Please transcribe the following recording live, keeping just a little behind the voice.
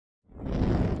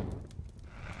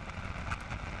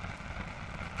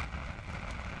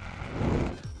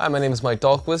Hi, my name is Mike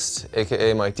Dahlquist,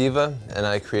 a.k.a. Mike Diva, and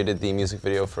I created the music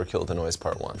video for Kill the Noise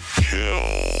Part 1.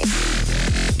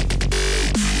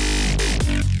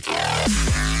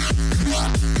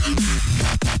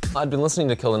 I'd been listening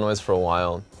to Kill the Noise for a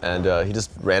while, and he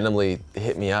just randomly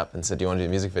hit me up and said, "Do you want to do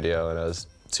a music video?" And I was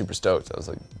super stoked. I was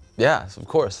like, "Yeah, of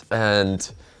course." And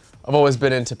I've always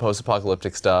been into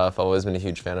post-apocalyptic stuff. I've always been a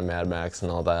huge fan of Mad Max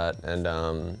and all that, and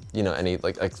you know, any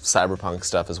like cyberpunk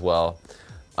stuff as well.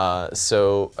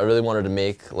 So I really wanted to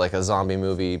make like a zombie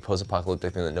movie,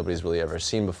 post-apocalyptic thing that nobody's really ever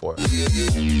seen before.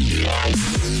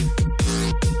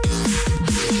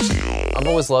 I've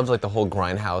always loved like the whole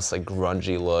grindhouse, like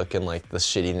grungy look and like the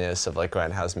shittiness of like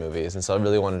grindhouse movies, and so I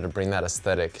really wanted to bring that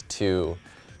aesthetic to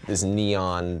this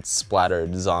neon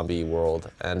splattered zombie world.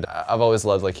 And I've always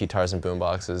loved like guitars and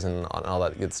boomboxes and all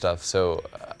that good stuff, so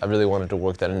I really wanted to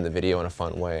work that in the video in a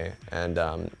fun way and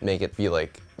make it be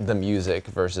like the music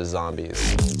versus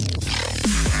zombies.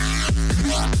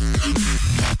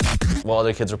 While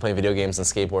other kids were playing video games and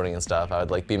skateboarding and stuff, I would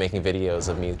like be making videos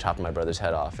of me chopping my brother's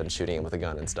head off and shooting him with a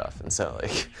gun and stuff. And so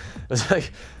like, it was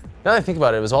like, now that I think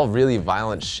about it, it was all really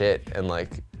violent shit, and like,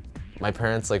 my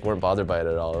parents like weren't bothered by it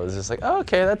at all. It was just like, oh,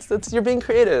 okay, that's you're being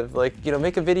creative. Like, you know,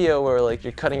 make a video where like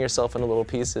you're cutting yourself into little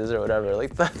pieces or whatever.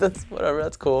 Like that's whatever,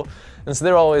 that's cool. And so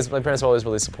my parents were always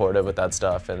really supportive with that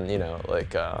stuff. And you know,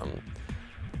 like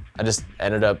I just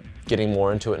ended up getting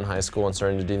more into it in high school and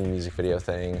starting to do the music video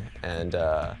thing. And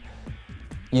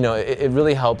you know, it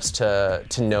really helps to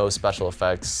know special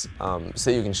effects so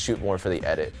that you can shoot more for the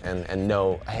edit and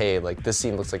know, hey, like this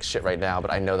scene looks like shit right now,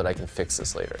 but I know that I can fix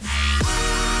this later.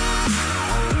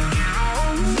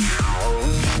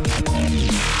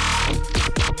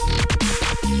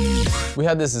 We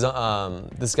had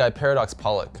this guy, Paradox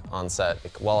Pollock, on set.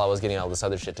 Like, while I was getting all this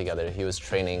other shit together, he was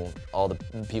training all the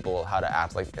people how to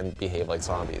act like and behave like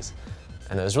zombies.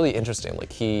 And it was really interesting.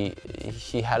 Like he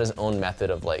had his own method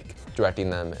of like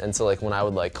directing them. And so like when I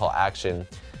would like call action,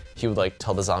 he would like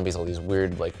tell the zombies all these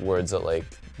weird like words that like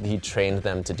he trained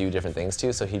them to do different things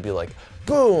to. So he'd be like,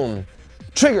 boom,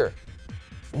 trigger,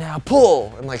 now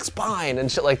pull, and like spine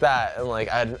and shit like that. And like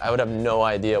I would have no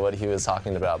idea what he was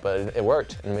talking about, but it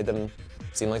worked and made them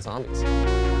seem like zombies.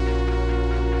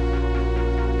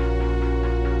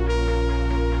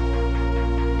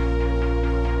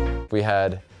 We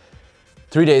had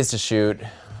 3 days to shoot.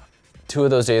 2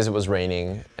 of those days it was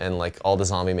raining, and like all the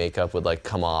zombie makeup would like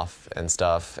come off and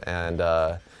stuff. And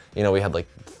you know, we had like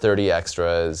 30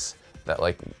 extras that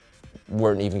like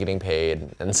weren't even getting paid,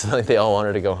 and so like they all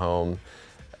wanted to go home.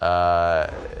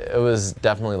 It was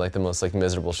definitely like the most like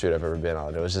miserable shoot I've ever been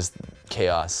on. It was just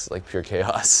chaos, like pure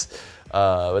chaos.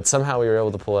 But somehow we were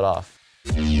able to pull it off.